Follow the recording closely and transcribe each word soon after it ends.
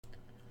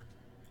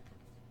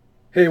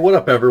Hey, what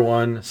up,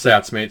 everyone?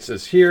 Satsmates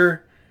is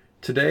here.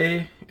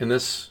 Today, in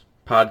this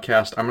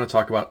podcast, I'm going to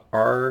talk about,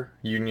 are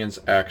unions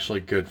actually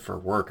good for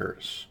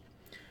workers?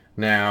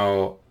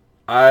 Now,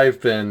 I've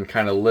been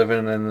kind of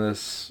living in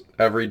this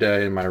every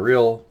day in my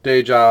real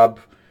day job,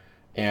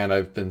 and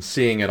I've been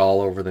seeing it all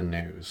over the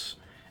news.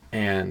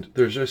 And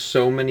there's just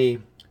so many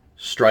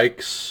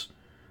strikes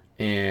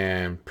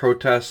and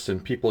protests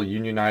and people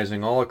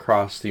unionizing all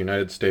across the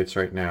United States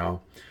right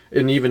now,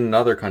 and even in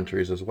other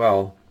countries as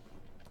well.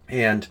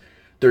 And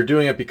they're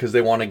doing it because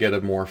they want to get a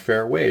more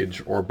fair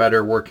wage or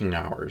better working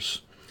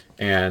hours.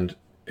 And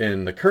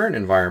in the current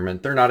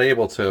environment, they're not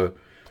able to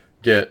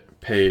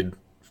get paid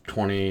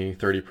 20,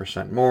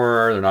 30%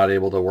 more. They're not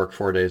able to work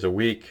 4 days a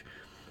week.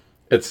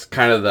 It's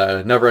kind of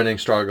the never ending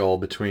struggle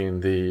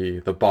between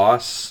the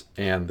boss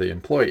and the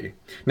employee.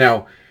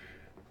 Now,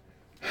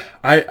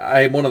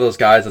 I'm one of those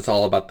guys that's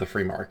all about the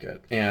free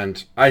market.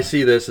 And I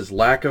see this as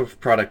lack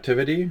of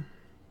productivity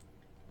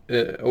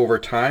over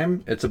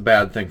time. It's a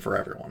bad thing for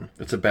everyone.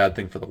 It's a bad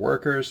thing for the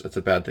workers. It's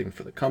a bad thing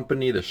for the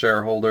company, the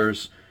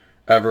shareholders,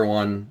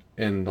 everyone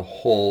in the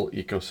whole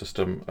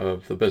ecosystem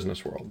of the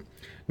business world.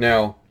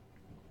 Now,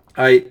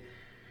 I,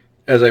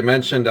 as I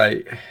mentioned,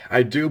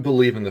 I do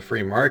believe in the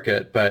free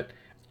market, but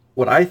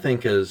what I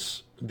think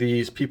is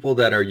these people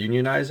that are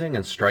unionizing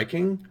and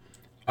striking,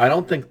 I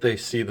don't think they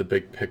see the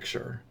big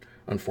picture,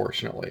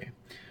 unfortunately.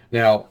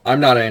 Now, I'm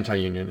not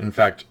anti-union. In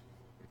fact,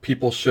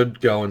 people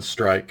should go and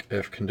strike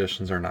if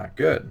conditions are not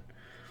good.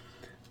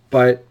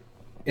 But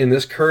in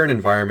this current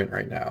environment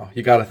right now,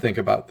 you got to think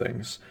about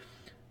things.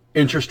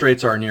 Interest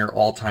rates are near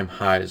all-time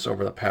highs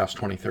over the past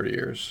 20, 30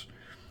 years.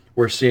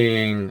 We're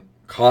seeing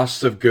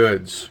costs of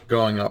goods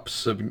going up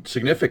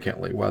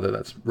significantly, whether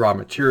that's raw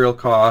material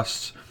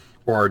costs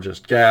or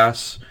just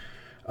gas.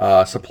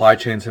 Supply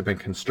chains have been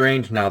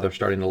constrained. Now they're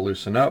starting to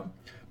loosen up.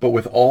 But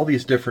with all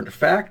these different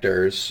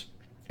factors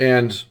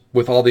and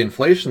with all the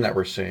inflation that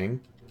we're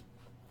seeing,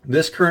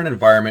 this current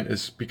environment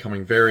is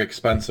becoming very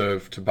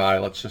expensive to buy,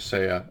 let's just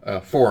say, a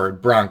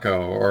Ford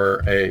Bronco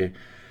or a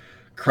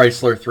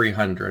Chrysler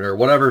 300 or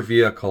whatever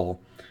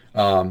vehicle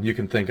you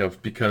can think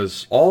of,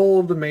 because all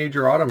of the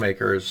major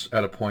automakers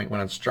at a point went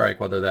on strike,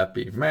 whether that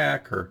be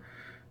Mack or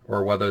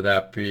whether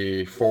that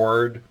be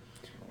Ford.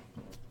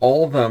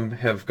 All of them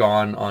have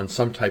gone on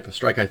some type of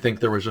strike. I think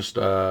there was just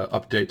an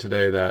update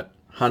today that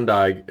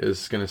Hyundai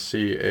is going to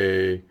see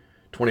a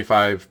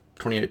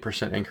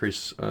 28%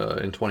 increase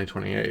in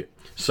 2028.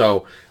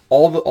 So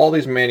all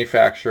these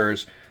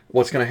manufacturers,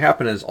 what's going to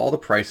happen is all the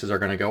prices are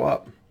going to go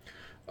up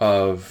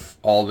of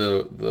all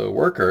the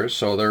workers.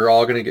 So they're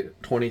all going to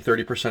get 20,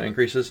 30%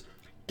 increases.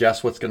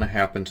 Guess what's going to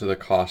happen to the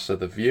cost of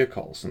the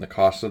vehicles and the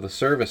cost of the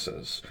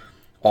services?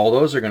 All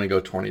those are going to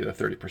go 20 to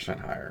 30%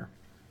 higher.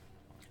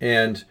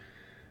 And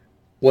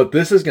what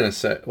this is going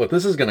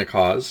to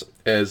cause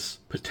is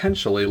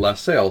potentially less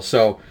sales.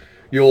 So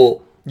you're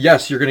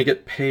going to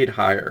get paid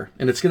higher,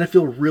 and it's going to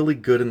feel really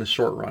good in the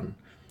short run.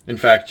 In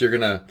fact, you're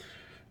going to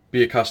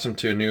be accustomed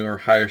to a new or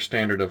higher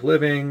standard of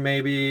living,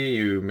 maybe.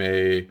 You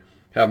may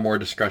have more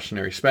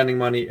discretionary spending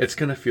money. It's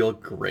going to feel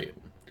great.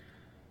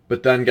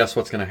 But then guess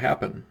what's going to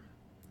happen?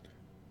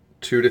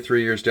 2 to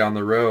 3 years down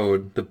the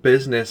road, the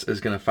business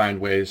is going to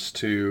find ways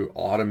to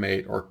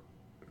automate or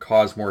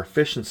cause more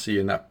efficiency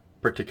in that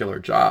particular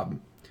job.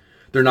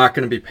 They're not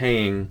going to be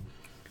paying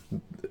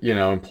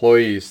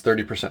employees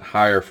 30%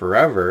 higher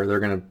forever. They're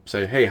going to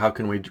say, hey, how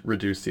can we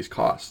reduce these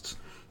costs?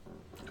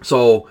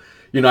 So,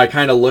 I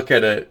kind of look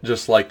at it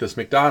just like this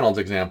McDonald's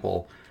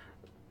example.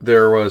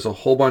 There was a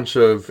whole bunch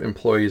of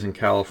employees in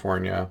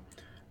California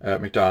at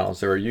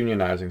McDonald's. They were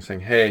unionizing, saying,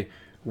 hey,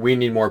 we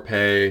need more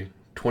pay,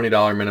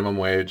 $20 minimum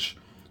wage.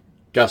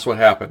 Guess what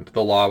happened?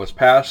 The law was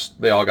passed.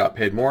 They all got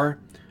paid more.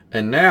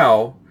 And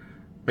now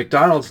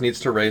McDonald's needs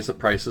to raise the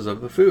prices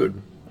of the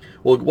food.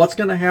 Well, what's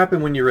going to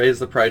happen when you raise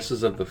the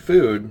prices of the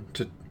food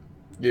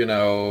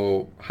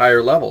to,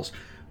 higher levels?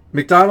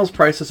 McDonald's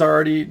prices are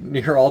already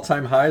near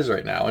all-time highs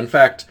right now. In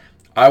fact,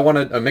 I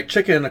wanted a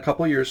McChicken a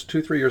couple years,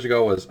 2, 3 years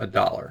ago was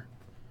 $1.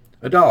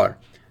 $1.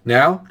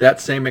 Now, that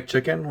same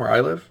McChicken where I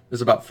live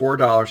is about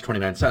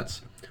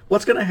 $4.29.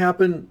 What's going to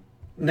happen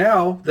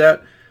now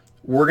that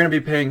we're going to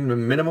be paying the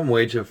minimum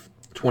wage of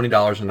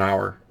 $20 an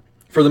hour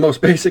for the most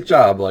basic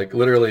job, like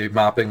literally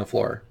mopping the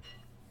floor?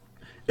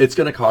 It's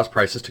going to cause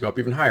prices to go up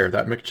even higher.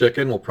 That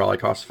McChicken will probably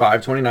cost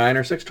 $5.29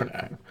 or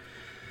 $6.29.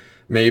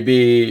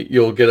 Maybe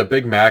you'll get a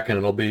Big Mac and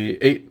it'll be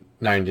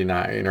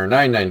 $8.99 or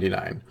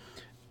 $9.99.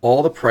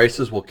 All the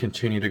prices will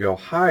continue to go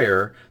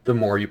higher the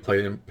more you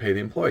pay the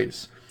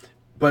employees.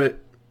 But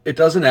it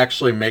doesn't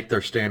actually make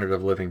their standard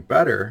of living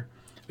better.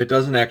 It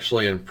doesn't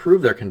actually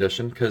improve their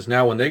condition, because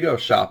now when they go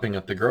shopping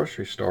at the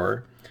grocery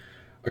store,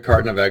 a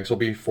carton of eggs will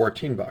be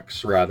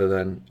 $14 rather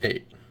than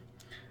 $8.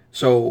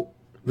 So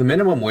the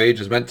minimum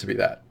wage is meant to be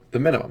the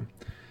minimum.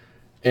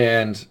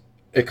 And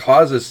it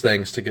causes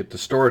things to get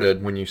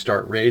distorted when you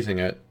start raising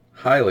it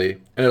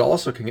highly, and it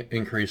also can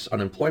increase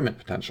unemployment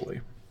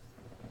potentially.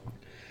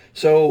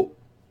 So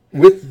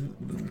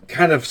with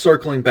kind of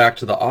circling back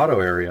to the auto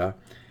area,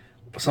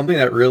 something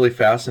that really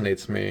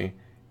fascinates me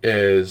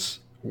is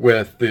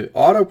with the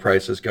auto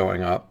prices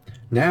going up,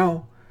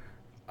 now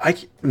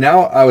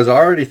I was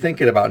already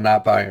thinking about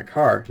not buying a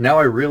car. Now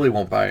I really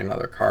won't buy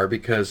another car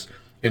because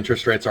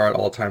interest rates are at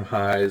all-time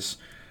highs.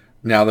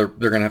 Now they're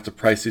going to have to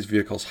price these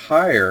vehicles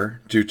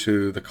higher due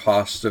to the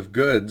cost of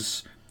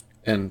goods,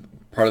 and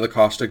part of the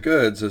cost of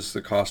goods is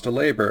the cost of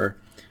labor.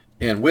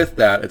 And with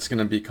that, it's going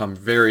to become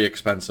very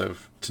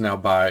expensive to now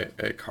buy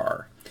a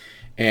car.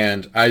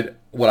 And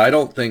what I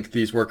don't think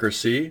these workers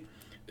see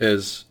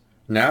is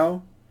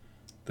now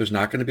there's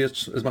not going to be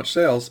as much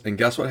sales. And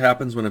guess what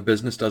happens when a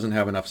business doesn't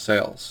have enough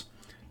sales?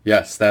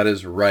 Yes, that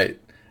is right.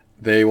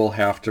 They will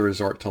have to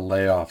resort to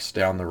layoffs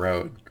down the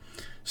road.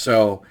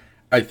 So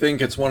I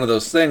think it's one of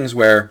those things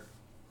where,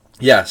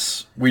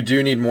 yes, we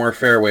do need more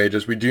fair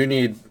wages.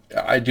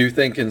 I do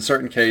think in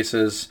certain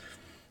cases,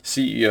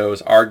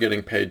 CEOs are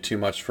getting paid too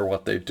much for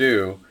what they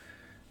do.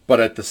 But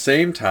at the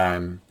same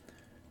time,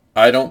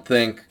 I don't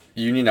think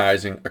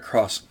unionizing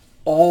across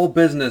all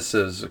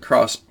businesses,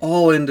 across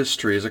all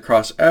industries,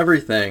 across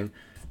everything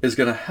is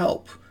going to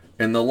help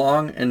in the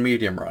long and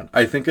medium run.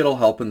 I think it'll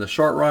help in the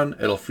short run.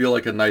 It'll feel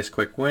like a nice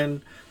quick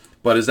win.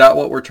 But is that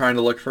what we're trying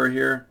to look for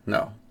here?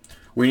 No.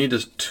 We need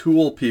to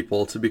tool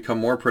people to become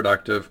more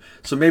productive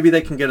so maybe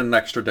they can get an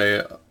extra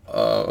day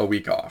a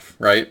week off,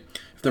 right?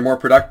 If they're more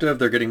productive,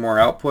 they're getting more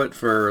output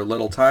for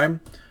little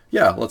time.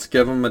 Yeah, let's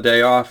give them a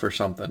day off or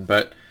something.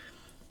 But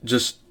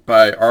just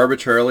by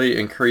arbitrarily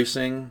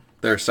increasing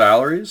their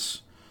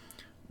salaries,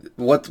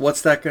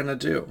 what's that going to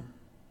do?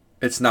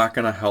 It's not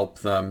going to help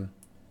them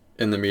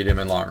in the medium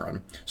and long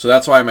run. So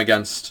that's why I'm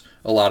against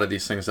a lot of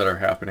these things that are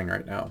happening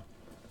right now.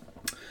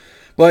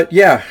 But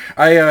yeah,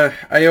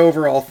 I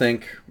overall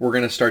think we're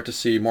going to start to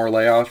see more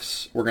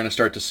layoffs. We're going to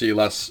start to see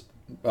less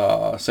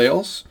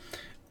sales.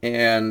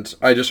 And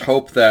I just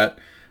hope that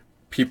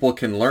people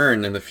can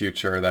learn in the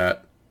future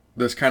that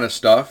this kind of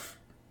stuff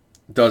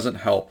doesn't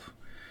help.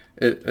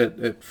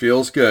 It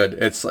feels good.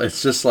 It's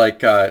just like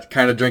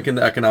kind of drinking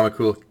the economic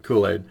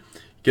Kool-Aid.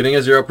 Getting a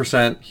 0%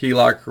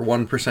 HELOC or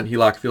 1%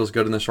 HELOC feels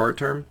good in the short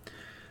term.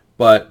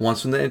 But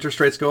once when the interest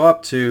rates go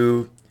up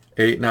to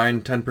 8,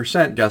 9,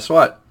 10%, guess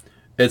what?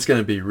 It's going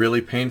to be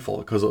really painful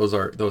because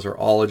those are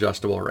all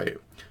adjustable rate.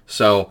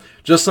 So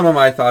just some of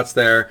my thoughts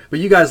there. But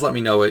you guys let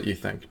me know what you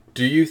think.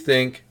 Do you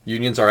think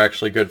unions are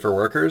actually good for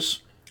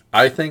workers?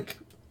 I think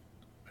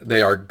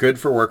they are good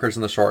for workers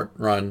in the short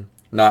run,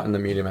 not in the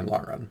medium and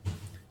long run.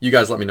 You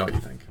guys let me know what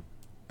you think.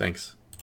 Thanks.